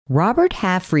Robert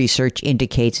Half research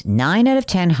indicates 9 out of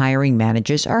 10 hiring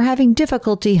managers are having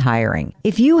difficulty hiring.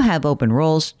 If you have open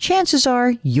roles, chances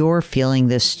are you're feeling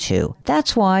this too.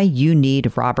 That's why you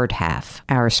need Robert Half.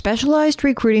 Our specialized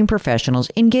recruiting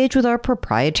professionals engage with our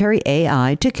proprietary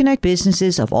AI to connect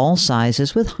businesses of all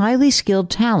sizes with highly skilled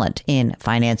talent in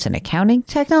finance and accounting,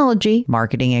 technology,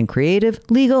 marketing and creative,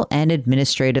 legal and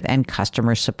administrative, and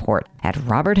customer support. At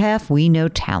Robert Half, we know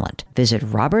talent. Visit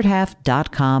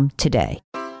roberthalf.com today.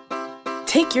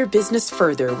 Take your business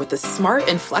further with the smart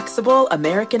and flexible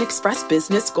American Express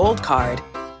Business Gold Card.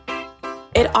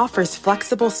 It offers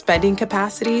flexible spending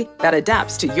capacity that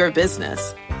adapts to your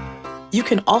business. You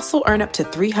can also earn up to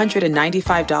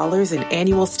 $395 in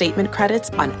annual statement credits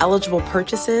on eligible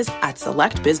purchases at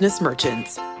select business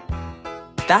merchants.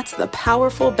 That's the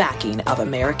powerful backing of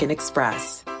American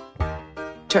Express.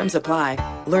 Terms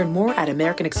apply. Learn more at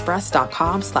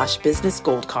americanexpress.com/business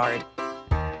gold card.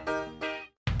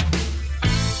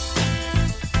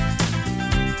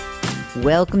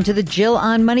 Welcome to the Jill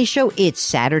on Money Show. It's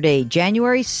Saturday,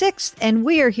 January 6th, and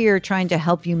we are here trying to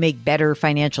help you make better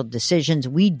financial decisions.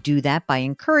 We do that by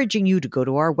encouraging you to go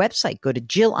to our website. Go to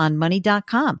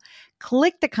jillonmoney.com.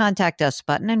 Click the Contact Us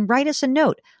button and write us a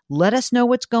note. Let us know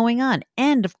what's going on.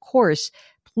 And of course,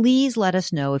 please let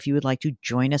us know if you would like to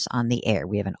join us on the air.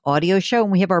 We have an audio show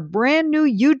and we have our brand new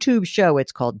YouTube show.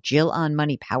 It's called Jill on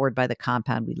Money, powered by The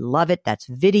Compound. We love it. That's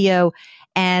video.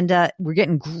 And we're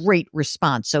getting great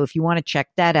response. So if you want to check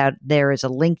that out, there is a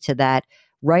link to that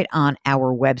right on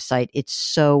our website. It's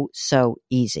so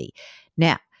easy.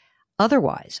 Now,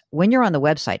 otherwise, when you're on the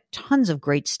website, tons of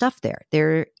great stuff there.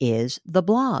 There is the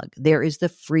blog. There is the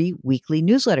free weekly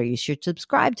newsletter. You should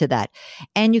subscribe to that.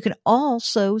 And you can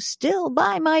also still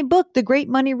buy my book, The Great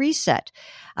Money Reset.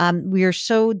 We are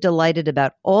so delighted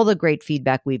about all the great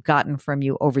feedback we've gotten from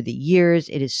you over the years.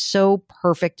 It is so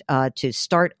perfect to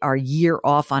start our year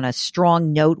off on a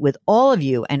strong note with all of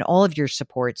you and all of your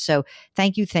support. So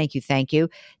thank you, thank you, thank you.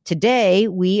 Today,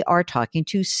 we are talking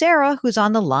to Sarah, who's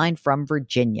on the line from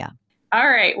Virginia. All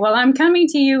right. Well, I'm coming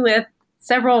to you with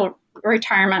several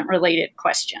retirement-related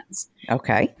questions.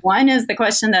 Okay. One is the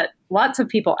question that lots of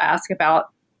people ask about,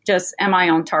 just am I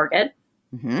on target?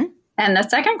 Mm-hmm. And the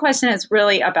second question is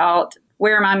really about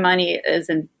where my money is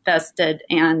invested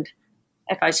and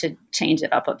if I should change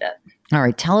it up a bit. All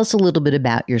right. Tell us a little bit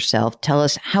about yourself. Tell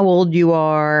us how old you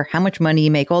are, how much money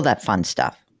you make, all that fun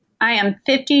stuff. I am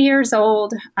 50 years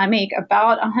old. I make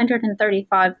about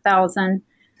 $135,000.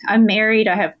 I'm married.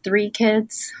 I have 3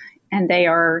 kids, and they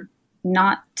are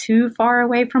not too far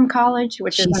away from college,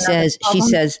 which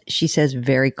she says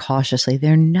very cautiously,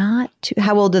 they're not too.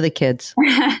 How old are the kids?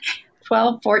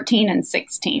 12, 14, and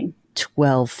 16.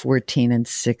 12, 14, and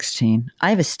 16. I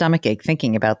have a stomachache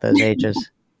thinking about those ages.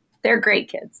 They're great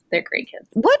kids. They're great kids.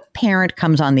 What parent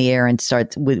comes on the air and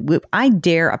starts with I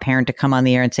dare a parent to come on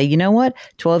the air and say, you know what?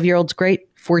 12-year-old's great.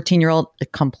 14-year-old, a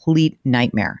complete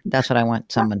nightmare. That's what I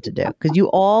want someone to do. Because you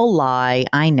all lie.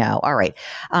 I know. All right.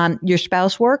 Your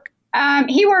spouse work?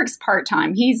 He works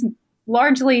part-time. He's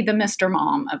largely the Mr.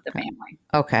 Mom of the family.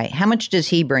 Okay. How much does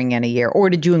he bring in a year?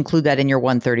 Or did you include that in your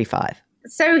 135?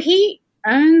 So he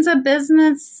owns a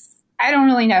business. I don't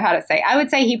really know how to say. I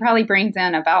would say he probably brings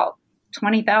in about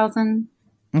 $20,000.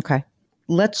 Okay.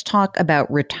 Let's talk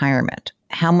about retirement.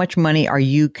 How much money are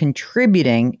you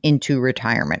contributing into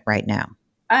retirement right now?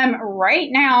 Right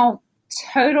now,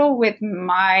 total with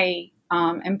my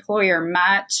employer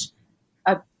match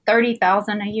of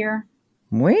 $30,000 a year.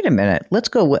 Wait a minute. Let's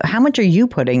go. How much are you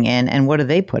putting in and what are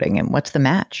they putting in? What's the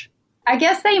match? I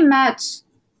guess they match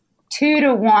 2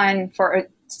 to 1 to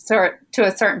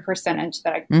a certain percentage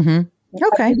that I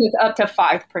Okay. It's up to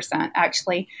 5%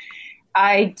 actually.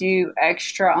 I do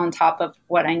extra on top of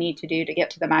what I need to do to get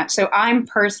to the match. So I'm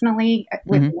personally,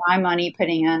 with my money,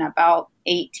 putting in about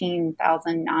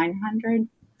 $18,900.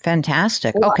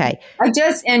 Fantastic. Well, okay. I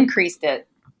just increased it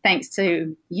thanks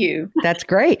to you. That's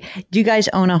great. Do you guys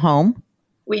own a home?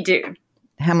 We do.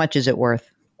 How much is it worth?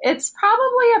 It's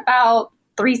probably about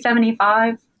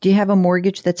 $375,000. Do you have a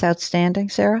mortgage that's outstanding,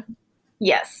 Sarah?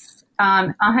 Yes.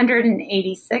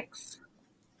 $186,000.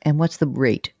 And what's the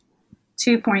rate?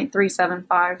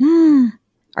 2.375.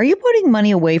 Are you putting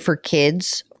money away for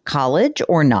kids, college,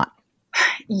 or not?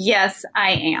 Yes,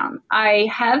 I am. I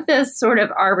have this sort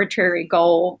of arbitrary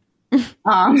goal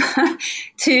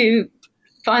to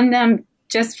fund them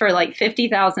just for like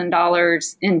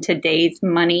 $50,000 in today's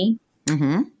money.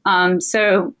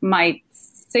 So my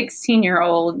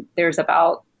 16-year-old, there's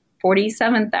about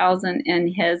 $47,000 in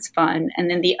his fund,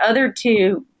 and then the other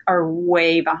 2 are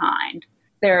way behind.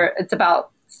 It's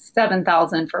about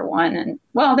 $7,000 for one, and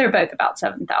well, they're both about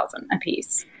 $7,000 a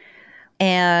piece.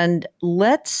 And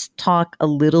let's talk a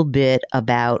little bit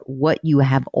about what you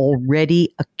have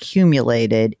already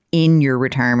accumulated in your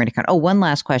retirement account. Oh, one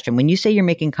last question. When you say you're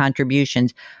making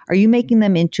contributions, are you making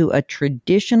them into a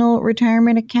traditional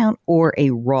retirement account or a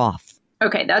Roth?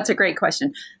 Okay, that's a great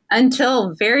question.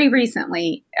 Until very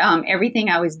recently, everything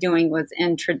I was doing was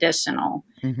in traditional.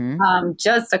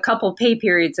 Just a couple pay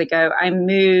periods ago, I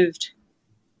moved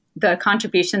the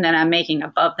contribution that I'm making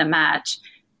above the match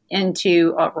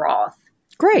into a Roth.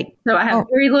 Great. So I have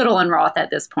very little in Roth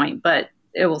at this point, but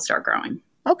it will start growing.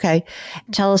 Okay.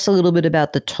 Tell us a little bit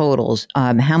about the totals.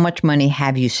 How much money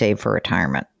have you saved for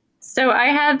retirement? So I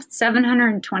have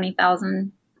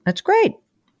 $720,000. That's great.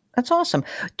 That's awesome.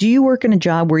 Do you work in a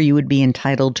job where you would be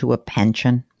entitled to a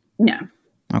pension? No.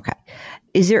 Okay.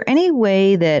 Is there any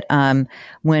way that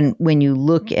when you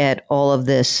look at all of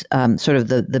this, sort of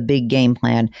the big game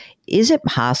plan, is it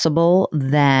possible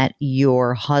that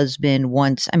your husband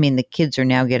the kids are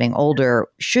now getting older,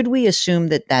 should we assume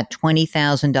that that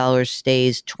 $20,000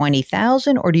 stays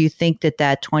 $20,000, or do you think that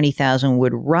that $20,000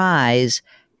 would rise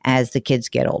as the kids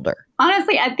get older?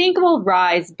 Honestly, I think it will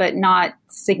rise, but not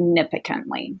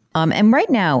significantly. And right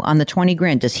now on the 20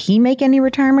 grand, does he make any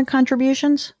retirement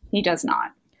contributions? He does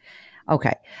not.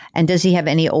 Okay. And does he have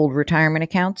any old retirement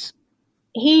accounts?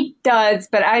 He does,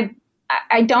 but I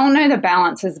don't know the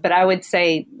balances, but I would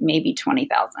say maybe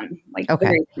 20,000,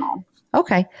 very small.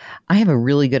 Okay. I have a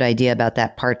really good idea about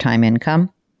that part-time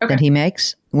income that he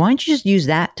makes. Why don't you just use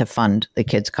that to fund the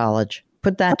kids' college?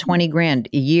 Put that 20 grand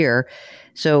a year.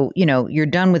 So, you're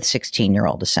done with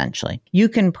 16-year-old essentially. You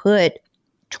can put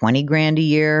 20 grand a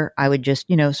year. I would just,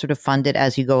 sort of fund it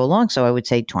as you go along. So I would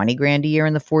say 20 grand a year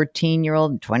in the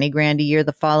 14-year-old and 20 grand a year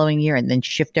the following year, and then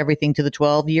shift everything to the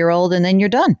 12-year-old, and then you're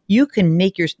done. You can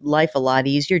make your life a lot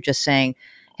easier just saying,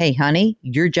 hey, honey,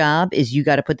 your job is you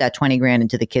got to put that 20 grand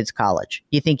into the kids' college.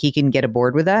 You think he can get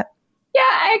aboard with that? Yeah,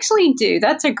 I actually do.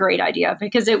 That's a great idea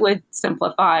because it would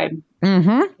simplify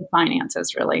the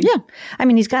finances, really. Yeah.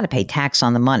 He's got to pay tax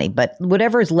on the money, but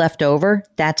whatever is left over,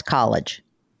 that's college.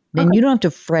 Then you don't have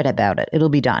to fret about it. It'll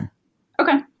be done.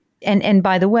 Okay. And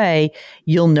by the way,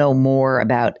 you'll know more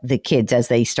about the kids as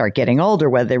they start getting older,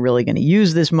 whether they're really going to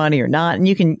use this money or not. And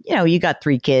you can, you got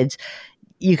 3 kids,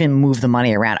 you can move the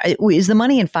money around. Is the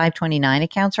money in 529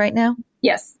 accounts right now?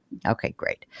 Yes. Okay,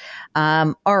 great.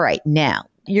 All right. Now,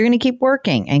 you're going to keep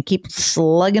working and keep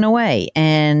slugging away.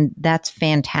 And that's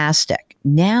fantastic.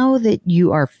 Now that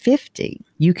you are 50,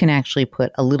 you can actually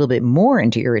put a little bit more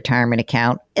into your retirement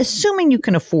account, assuming you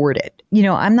can afford it.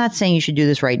 I'm not saying you should do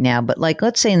this right now, but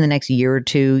let's say in the next year or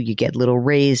two, you get little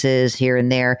raises here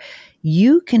and there.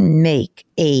 You can make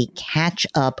a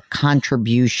catch-up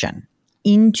contribution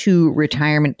into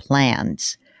retirement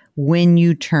plans when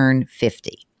you turn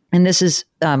 50. And this is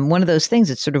one of those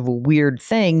things. It's sort of a weird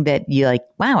thing that you're like,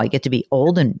 wow, I get to be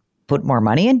old and put more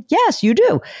money in. Yes, you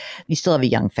do. You still have a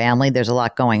young family. There's a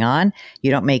lot going on.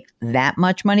 You don't make that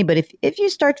much money. But if you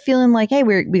start feeling like, hey,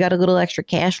 we got a little extra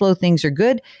cash flow, things are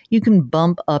good, you can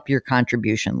bump up your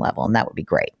contribution level. And that would be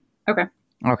great. Okay.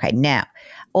 Okay. Now,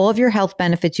 all of your health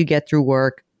benefits you get through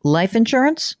work, life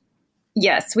insurance?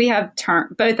 Yes, we have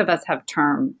term. Both of us have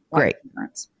term life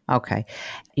insurance. Okay.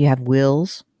 You have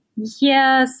wills?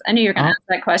 Yes. I knew you were going to ask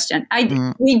that question.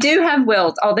 We do have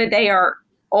wills, although they are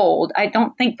old. I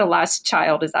don't think the last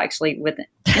child is actually within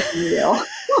the will.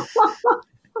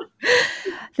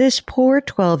 This poor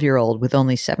 12-year-old with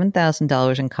only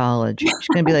 $7,000 in college. She's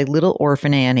going to be like little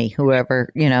orphan Annie, whoever,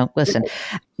 listen,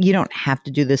 you don't have to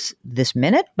do this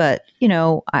minute, but,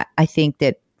 I think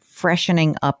that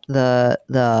freshening up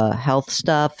the health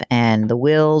stuff and the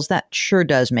wills, that sure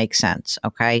does make sense.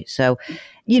 Okay. So,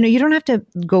 you don't have to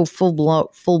go full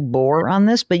bore on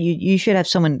this, but you should have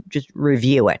someone just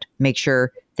review it. Make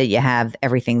sure that you have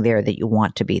everything there that you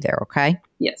want to be there. Okay.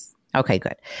 Yes. Okay,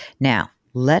 good. Now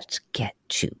let's get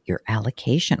to your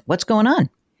allocation. What's going on?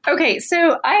 Okay.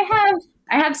 So I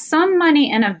have some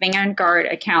money in a Vanguard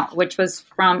account, which was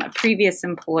from a previous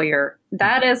employer.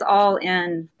 That is all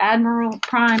in Admiral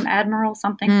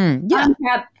something. Yeah.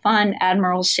 Have fun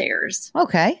Admiral shares.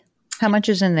 Okay. How much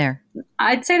is in there?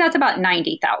 I'd say that's about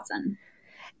 $90,000.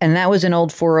 And that was an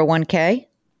old 401k?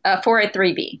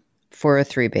 403B.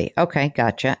 403B. Okay,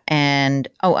 gotcha. And,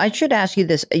 I should ask you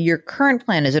this. Your current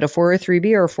plan, is it a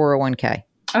 403B or a 401k?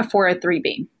 A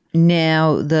 403B.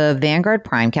 Now, the Vanguard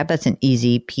Prime Cap, that's an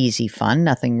easy peasy fund.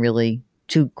 Nothing really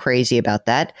too crazy about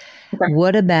that. Okay.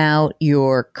 What about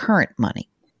your current money?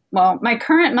 Well, my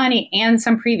current money and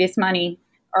some previous money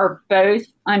are both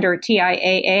under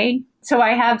TIAA. So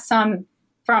I have some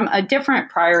from a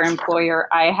different prior employer.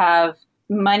 I have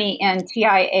money in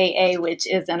TIAA, which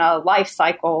is in a life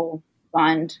cycle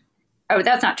fund. Oh,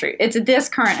 that's not true. It's this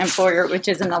current employer, which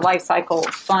is in the life cycle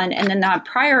fund. And then the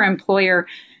prior employer,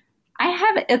 I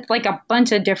have it's like a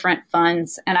bunch of different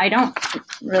funds, and I don't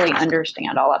really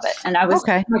understand all of it. And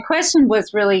my question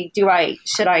was really,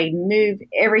 should I move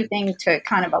everything to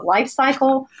kind of a life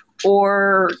cycle,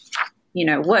 or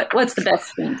what's the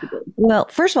best thing to do? Well,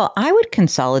 first of all, I would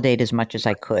consolidate as much as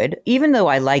I could, even though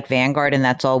I like Vanguard and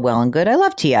that's all well and good. I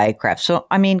love TIAA-CREF. So,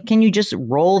 I mean, can you just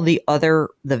roll the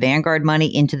Vanguard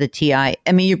money into the TI?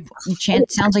 I mean,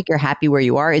 it sounds like you're happy where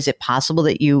you are. Is it possible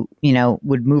that you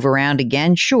would move around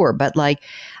again? Sure. But I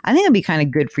think it'd be kind of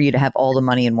good for you to have all the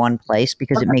money in one place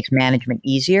because it makes management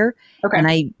easier. Okay. And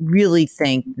I really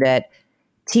think that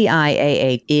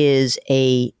TIAA is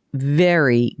a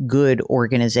very good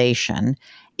organization.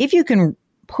 If you can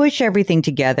push everything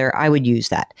together, I would use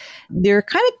that. There are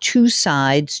kind of two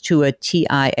sides to a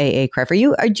TIAA-CREF. Do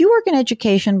you work in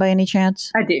education by any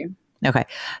chance? I do. Okay.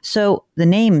 So the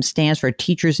name stands for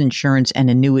Teachers Insurance and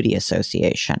Annuity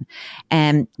Association.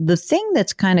 And the thing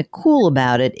that's kind of cool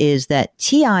about it is that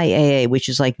TIAA, which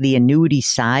is like the annuity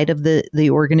side of the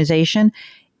organization,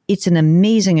 it's an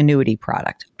amazing annuity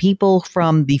product. People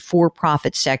from the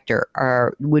for-profit sector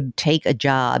would take a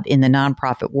job in the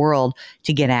nonprofit world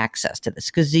to get access to this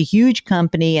because it's a huge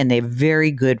company and they have very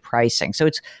good pricing. So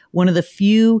it's one of the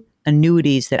few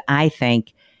annuities that I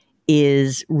think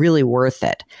is really worth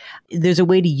it. There's a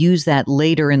way to use that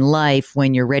later in life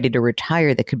when you're ready to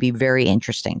retire that could be very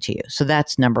interesting to you. So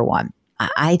that's number one.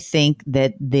 I think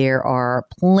that there are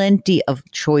plenty of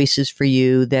choices for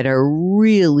you that are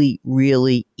really,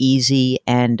 really easy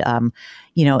and,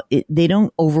 they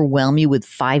don't overwhelm you with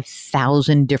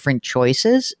 5,000 different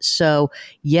choices. So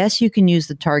yes, you can use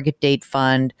the target date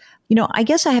fund. I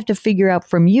guess I have to figure out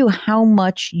from you how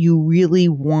much you really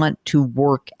want to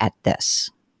work at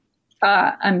this.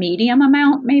 A medium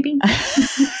amount, maybe.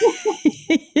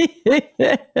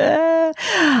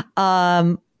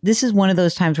 This is one of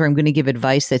those times where I'm going to give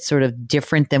advice that's sort of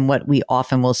different than what we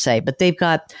often will say. But they've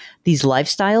got these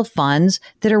lifestyle funds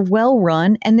that are well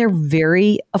run and they're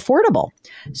very affordable.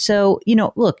 So,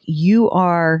 look,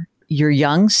 you're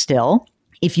young still.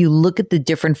 If you look at the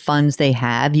different funds they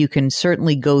have, you can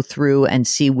certainly go through and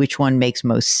see which one makes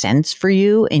most sense for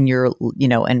you in your,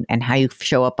 and how you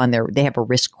show up on they have a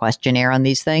risk questionnaire on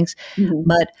these things. Mm-hmm.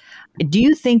 But do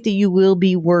you think that you will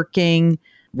be working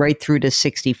right through to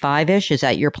 65-ish? Is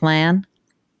that your plan?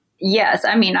 Yes.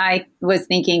 I mean, I was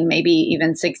thinking maybe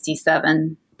even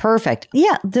 67. Perfect.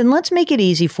 Yeah. Then let's make it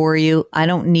easy for you. I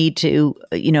don't need to,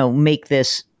 make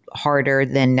this harder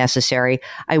than necessary.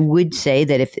 I would say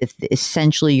that if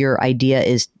essentially your idea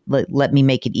is let me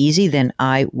make it easy, then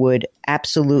I would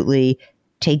absolutely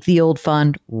take the old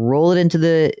fund, roll it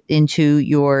into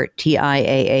your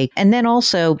TIAA, and then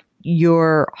also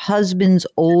your husband's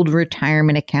old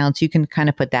retirement accounts. You can kind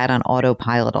of put that on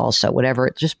autopilot also,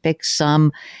 whatever. Just pick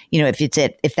some,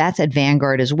 if that's at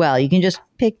Vanguard as well, you can just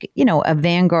pick, a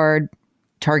Vanguard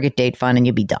target date fund and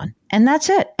you'll be done. And that's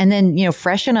it. And then,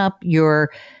 freshen up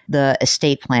the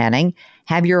estate planning,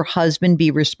 have your husband be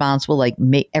responsible.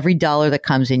 Every dollar that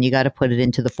comes in, you got to put it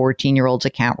into the 14-year-old's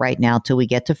account right now till we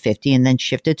get to 50 and then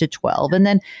shift it to 12. And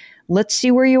then let's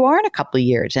see where you are in a couple of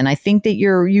years. And I think that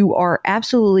you are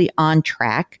absolutely on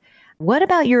track. What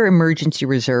about your emergency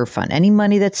reserve fund? Any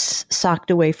money that's socked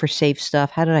away for safe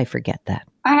stuff? How did I forget that?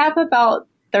 I have about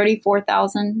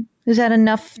 $34,000. Is that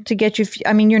enough to get you?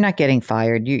 I mean, you're not getting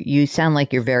fired. You sound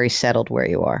like you're very settled where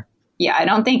you are. Yeah, I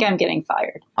don't think I'm getting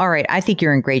fired. All right. I think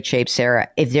you're in great shape, Sarah.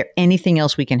 Is there anything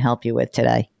else we can help you with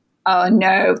today? Oh,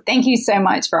 no. Thank you so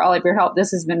much for all of your help. This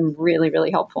has been really,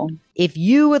 really helpful. If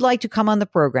you would like to come on the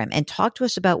program and talk to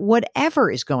us about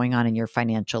whatever is going on in your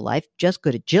financial life, just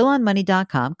go to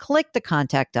JillOnMoney.com, click the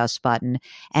Contact Us button,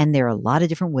 and there are a lot of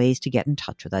different ways to get in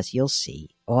touch with us. You'll see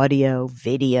audio,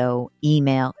 video,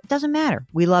 email. It doesn't matter.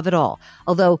 We love it all.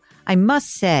 Although I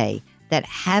must say that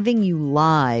having you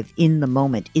live in the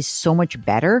moment is so much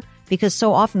better. Because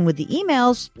so often with the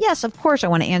emails, yes, of course, I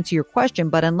want to answer your question,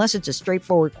 but unless it's a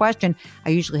straightforward question,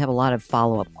 I usually have a lot of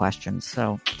follow-up questions.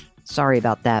 So sorry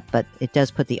about that, but it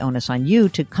does put the onus on you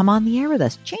to come on the air with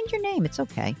us. Change your name. It's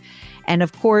okay. And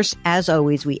of course, as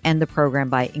always, we end the program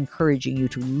by encouraging you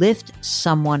to lift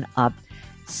someone up.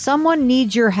 Someone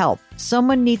needs your help.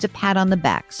 Someone needs a pat on the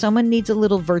back. Someone needs a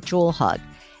little virtual hug.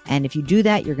 And if you do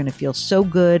that, you're going to feel so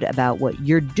good about what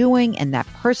you're doing, and that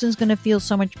person's going to feel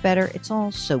so much better. It's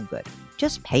all so good.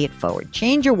 Just pay it forward.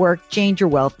 Change your work, change your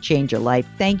wealth, change your life.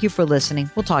 Thank you for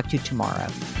listening. We'll talk to you tomorrow.